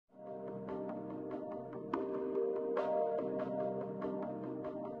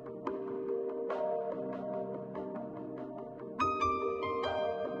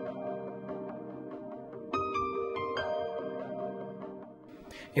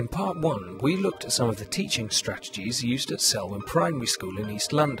In part 1, we looked at some of the teaching strategies used at Selwyn Primary School in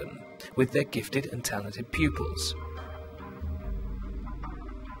East London with their gifted and talented pupils.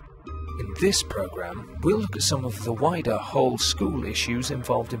 In this programme, we'll look at some of the wider whole school issues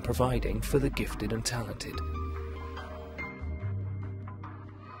involved in providing for the gifted and talented.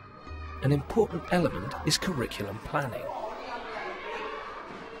 An important element is curriculum planning.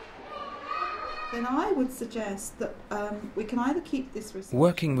 Then I would suggest that we can either keep this research...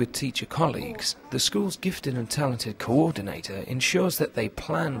 Working with teacher colleagues, the school's gifted and talented coordinator ensures that they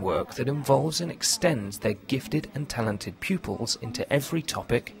plan work that involves and extends their gifted and talented pupils into every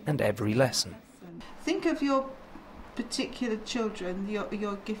topic and every lesson. Think of your particular children,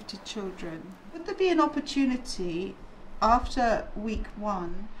 your gifted children. Would there be an opportunity after week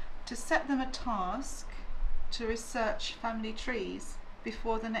 1 to set them a task to research family trees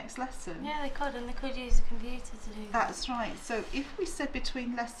before the next lesson? Yeah, they could, and they could use a computer to do that. That's right. So if we said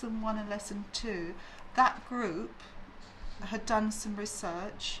between lesson 1 and lesson 2, that group had done some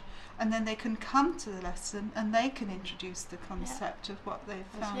research, and then they can come to the lesson and they can introduce the concept of what they've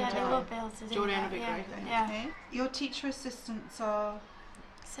found out. Yeah, they will be able to do Jordan that. would be Yeah. great. Yeah. Okay. Your teacher assistants are...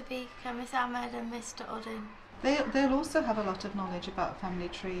 Sabika, Miss Ahmed and Mr. Uddin. They'll also have a lot of knowledge about family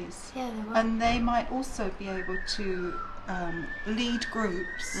trees. Yeah, they will. And they might also be able to lead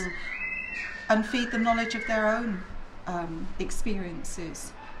groups and feed them knowledge of their own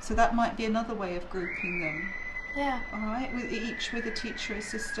experiences. So that might be another way of grouping them. Yeah. All right, each with a teacher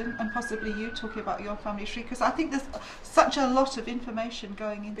assistant, and possibly you talking about your family tree, because I think there's such a lot of information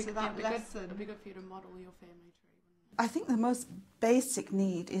going into that lesson. It'd be good for you to model your family tree. I think the most basic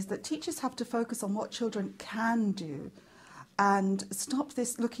need is that teachers have to focus on what children can do and stop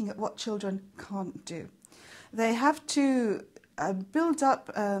this looking at what children can't do. They have to build up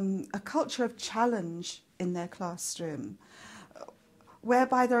a culture of challenge in their classroom,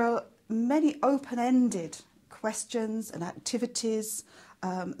 whereby there are many open-ended questions and activities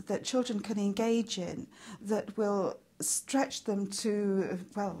that children can engage in that will stretch them to,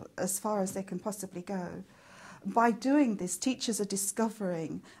 well, as far as they can possibly go. By doing this, teachers are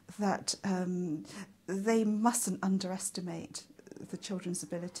discovering that they mustn't underestimate the children's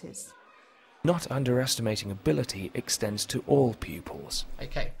abilities. Not underestimating ability extends to all pupils.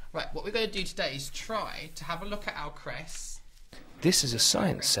 Okay, right, what we're going to do today is try to have a look at our crests. This is a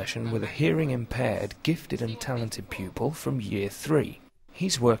science session with a hearing-impaired, gifted and talented pupil from Year 3.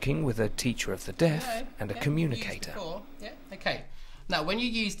 He's working with a teacher of the deaf and a communicator. Yeah, okay. Now, when you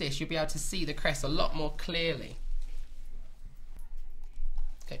use this, you'll be able to see the crest a lot more clearly.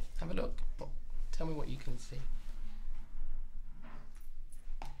 Okay, have a look. Tell me what you can see.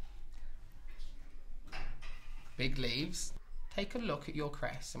 Big leaves. Take a look at your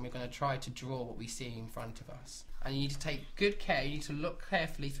crest, and we're going to try to draw what we see in front of us. And you need to take good care. You need to look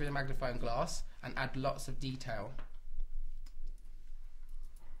carefully through the magnifying glass and add lots of detail.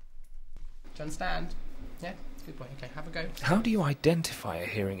 Do you understand? Yeah? Good boy. Okay, have a go. How do you identify a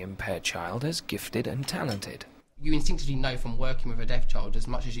hearing-impaired child as gifted and talented? You instinctively know from working with a deaf child as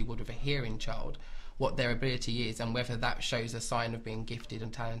much as you would with a hearing child what their ability is and whether that shows a sign of being gifted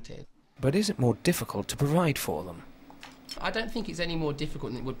and talented. But is it more difficult to provide for them? I don't think it's any more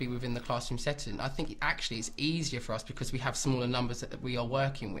difficult than it would be within the classroom setting. I think actually it's easier for us because we have smaller numbers that we are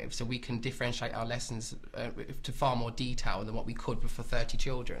working with, so we can differentiate our lessons to far more detail than what we could for 30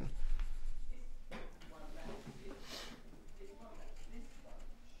 children.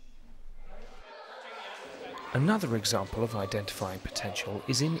 Another example of identifying potential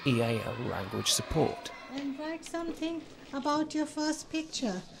is in EAL language support. And write something about your first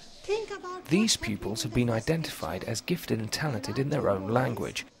picture. Think about These pupils have been identified as gifted and talented in their own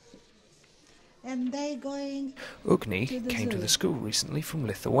language. And they going Ugni came to the school recently from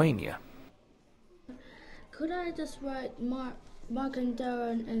Lithuania. Could I just write Mark and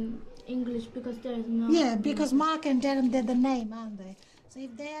Darren in English because there's no... Yeah, because Mark and Darren, they're the name, aren't they? So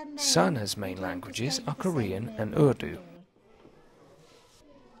if they are named, Sana's main languages are Korean and Urdu.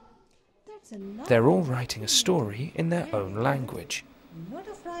 That's a lot. They're all writing a story in their own language. A lot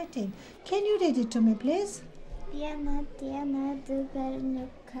of writing. Can you read it to me, please? Diana, du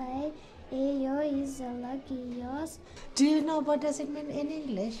bernukai, eyo izalagios. Do you know what does it mean in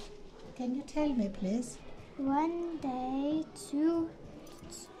English? Can you tell me, please? One day, two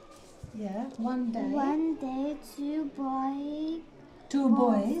boys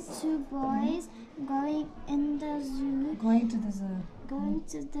going in the zoo. Going to the zoo. Going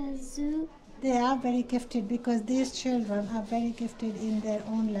to the zoo. They are very gifted because these children are very gifted in their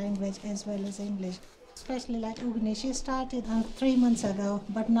own language as well as English. Especially like Ugni, she started 3 months ago,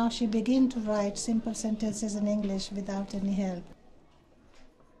 but now she began to write simple sentences in English without any help.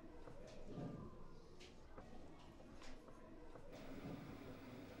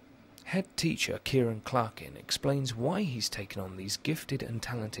 Head teacher Kieran Clarkin explains why he's taken on these gifted and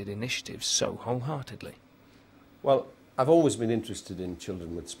talented initiatives so wholeheartedly. Well, I've always been interested in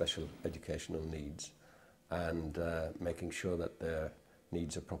children with special educational needs and making sure that their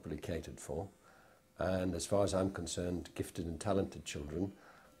needs are properly catered for. And as far as I'm concerned, gifted and talented children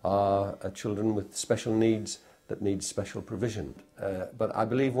are children with special needs that need special provision. But I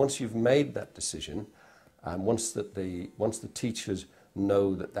believe once you've made that decision, and once the teachers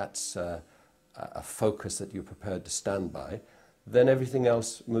know that that's a focus that you're prepared to stand by, then everything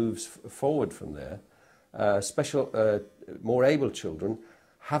else moves forward from there. More able children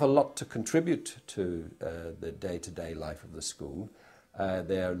have a lot to contribute to the day-to-day life of the school.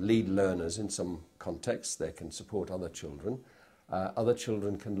 They're lead learners in some contexts. They can support other children. Other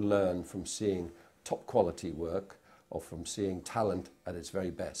children can learn from seeing top quality work or from seeing talent at its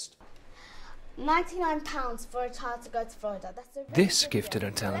very best. £99 for a child to go to Florida. That's a This gifted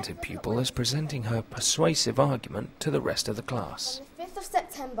and talented pupil is presenting her persuasive argument to the rest of the class. From the 5th of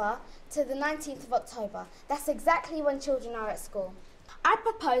September to the 19th of October. That's exactly when children are at school. I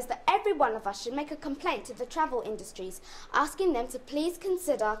propose that every one of us should make a complaint to the travel industries, asking them to please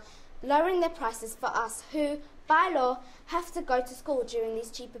consider lowering their prices for us who, by law, have to go to school during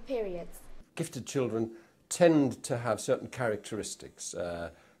these cheaper periods. Gifted children tend to have certain characteristics.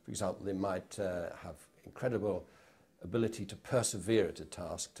 For example, they might have incredible ability to persevere at a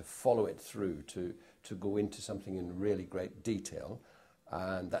task, to follow it through, to go into something in really great detail.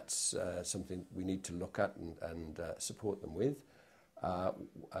 And that's something we need to look at and support them with.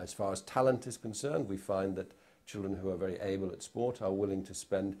 As far as talent is concerned, we find that children who are very able at sport are willing to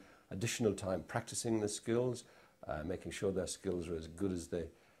spend additional time practicing their skills, making sure their skills are as good as they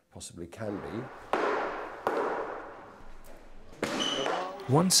possibly can be.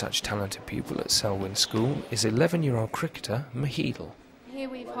 One such talented pupil at Selwyn School is 11-year-old cricketer Mahidal. Here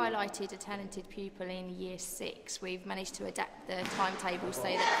we've highlighted a talented pupil in Year 6. We've managed to adapt the timetable so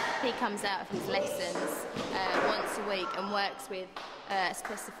that he comes out of his lessons once a week and works with,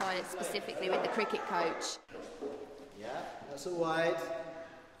 specifically with the cricket coach. Yeah, that's all right.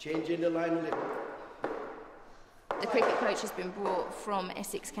 Changing the line a little. The cricket coach has been brought from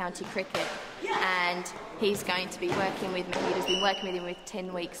Essex County Cricket and he's going to be working with Mahidal. He's been working with him for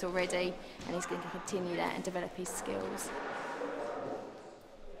 10 weeks already and he's going to continue that and develop his skills.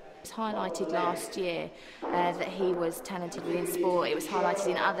 It was highlighted last year that he was talented within sport. It was highlighted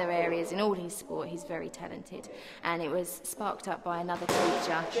in other areas. In all his sport, he's very talented. And it was sparked up by another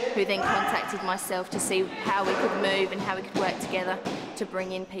teacher who then contacted myself to see how we could move and how we could work together to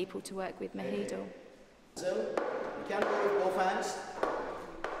bring in people to work with Mahidal. So, you can go with both hands.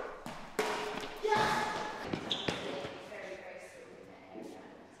 Yeah.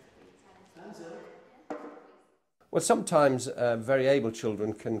 Well, sometimes very able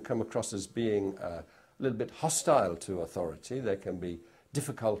children can come across as being a little bit hostile to authority. They can be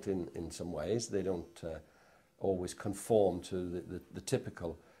difficult in some ways. They don't always conform to the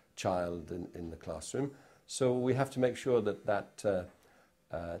typical child in the classroom. So we have to make sure that that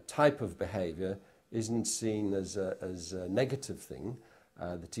type of behaviour isn't seen as a negative thing.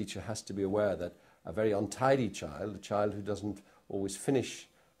 The teacher has to be aware that a very untidy child, a child who doesn't always finish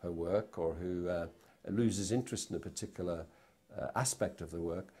her work or who loses interest in a particular aspect of the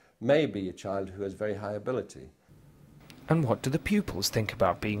work, may be a child who has very high ability. And what do the pupils think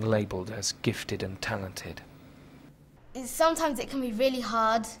about being labelled as gifted and talented? Sometimes it can be really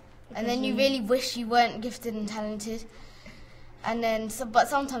hard and then you really wish you weren't gifted and talented. And then, but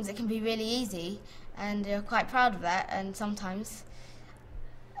sometimes it can be really easy and you're quite proud of that, and sometimes,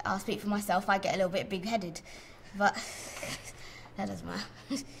 I'll speak for myself, I get a little bit big-headed, but that doesn't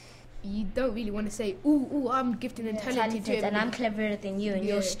matter. You don't really want to say, ooh, I'm gifted and talented and I'm cleverer than you and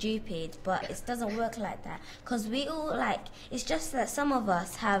you're stupid, but it doesn't work like that. Because we all, it's just that some of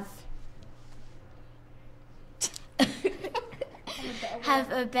us have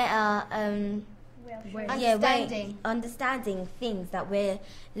a better understanding things that we're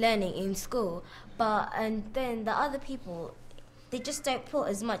learning in school, and then the other people, they just don't put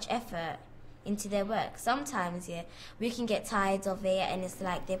as much effort into their work. Sometimes, we can get tired of it and it's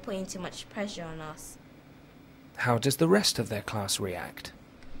like they're putting too much pressure on us. How does the rest of their class react?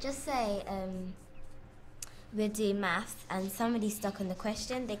 Just say we're doing maths and somebody's stuck on the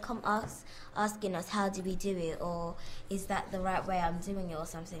question, they come asking us how do we do it, or is that the right way I'm doing it, or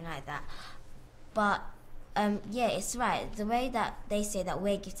something like that. But it's right. The way that they say that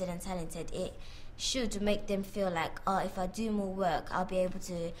we're gifted and talented, it should make them feel like, if I do more work, I'll be able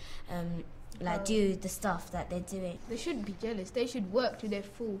to do the stuff that they're doing. They shouldn't be jealous. They should work to their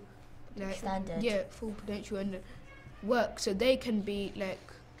full standard. Yeah, full potential and work so they can be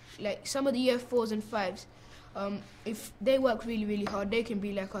like some of the year 4s and 5s, if they work really, really hard, they can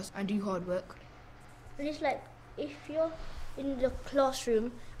be like us and do hard work. And it's like, if you're in the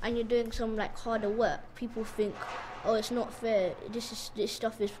classroom and you're doing some like harder work, people think, oh, it's not fair, this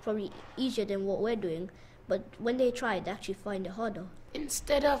stuff is probably easier than what we're doing. But when they try, they actually find it harder.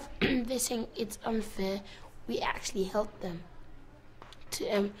 Instead of they saying it's unfair, we actually help them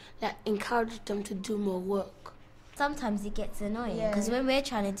to like encourage them to do more work. Sometimes it gets annoying because when we're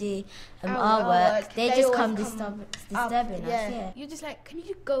trying to do our work, they just come disturbing us. Yeah. You're just like, can you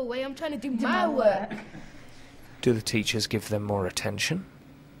just go away? I'm trying to do my work. Do the teachers give them more attention?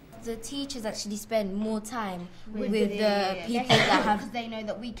 The teachers actually spend more time with the people that have, because they know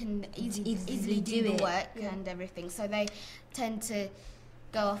that we can easily do the work and everything, so they tend to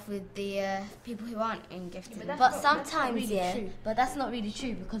go off with the people who aren't in gifted. But sometimes, but that's not really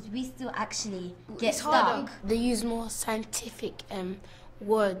true because we still actually get stuck. They use more scientific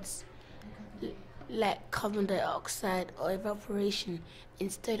words like carbon dioxide or evaporation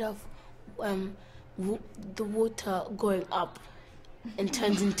instead of the water going up and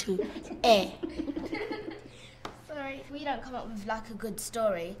turns into air. Sorry, if we don't come up with like a good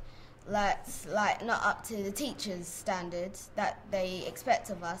story that's like not up to the teachers' standards that they expect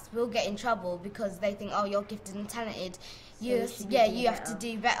of us, we'll get in trouble because they think, oh, you're gifted and talented, you have to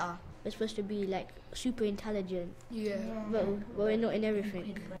do better. We're supposed to be like super intelligent, but we're not in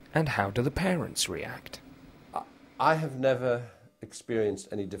everything. And how do the parents react? I have never experienced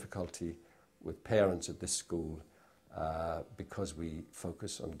any difficulty with parents at this school because we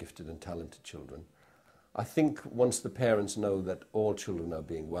focus on gifted and talented children. I think once the parents know that all children are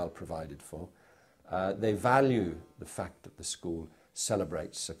being well provided for, they value the fact that the school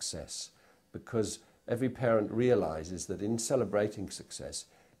celebrates success, because every parent realizes that in celebrating success,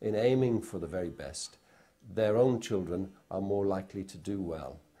 in aiming for the very best, their own children are more likely to do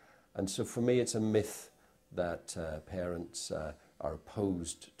well. And so for me it's a myth that parents are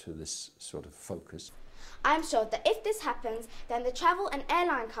opposed to this sort of focus. I'm sure that if this happens, then the travel and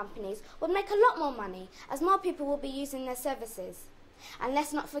airline companies would make a lot more money, as more people will be using their services. And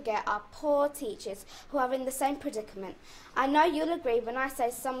let's not forget our poor teachers who are in the same predicament. I know you'll agree when I say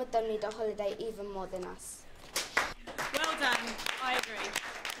some of them need a holiday even more than us. Well done, I agree.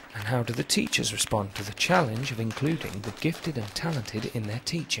 And how do the teachers respond to the challenge of including the gifted and talented in their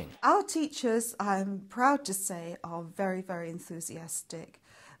teaching? Our teachers, I'm proud to say, are very, very enthusiastic.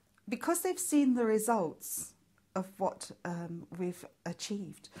 Because they've seen the results of what we've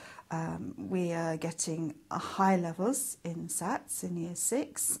achieved. We are getting high levels in SATs in Year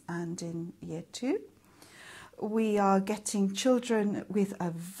 6 and in Year 2. We are getting children with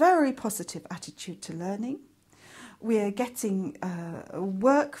a very positive attitude to learning. We are getting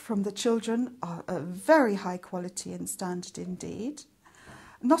work from the children of very high quality and standard indeed.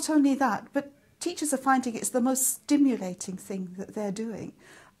 Not only that, but teachers are finding it's the most stimulating thing that they're doing.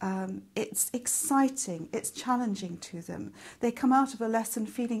 It's exciting, it's challenging to them. They come out of a lesson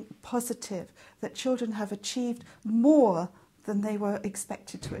feeling positive that children have achieved more than they were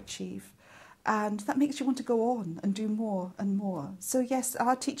expected to achieve. And that makes you want to go on and do more and more. So yes,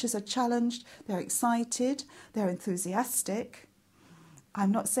 our teachers are challenged, they're excited, they're enthusiastic.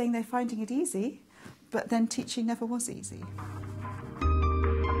 I'm not saying they're finding it easy, but then teaching never was easy.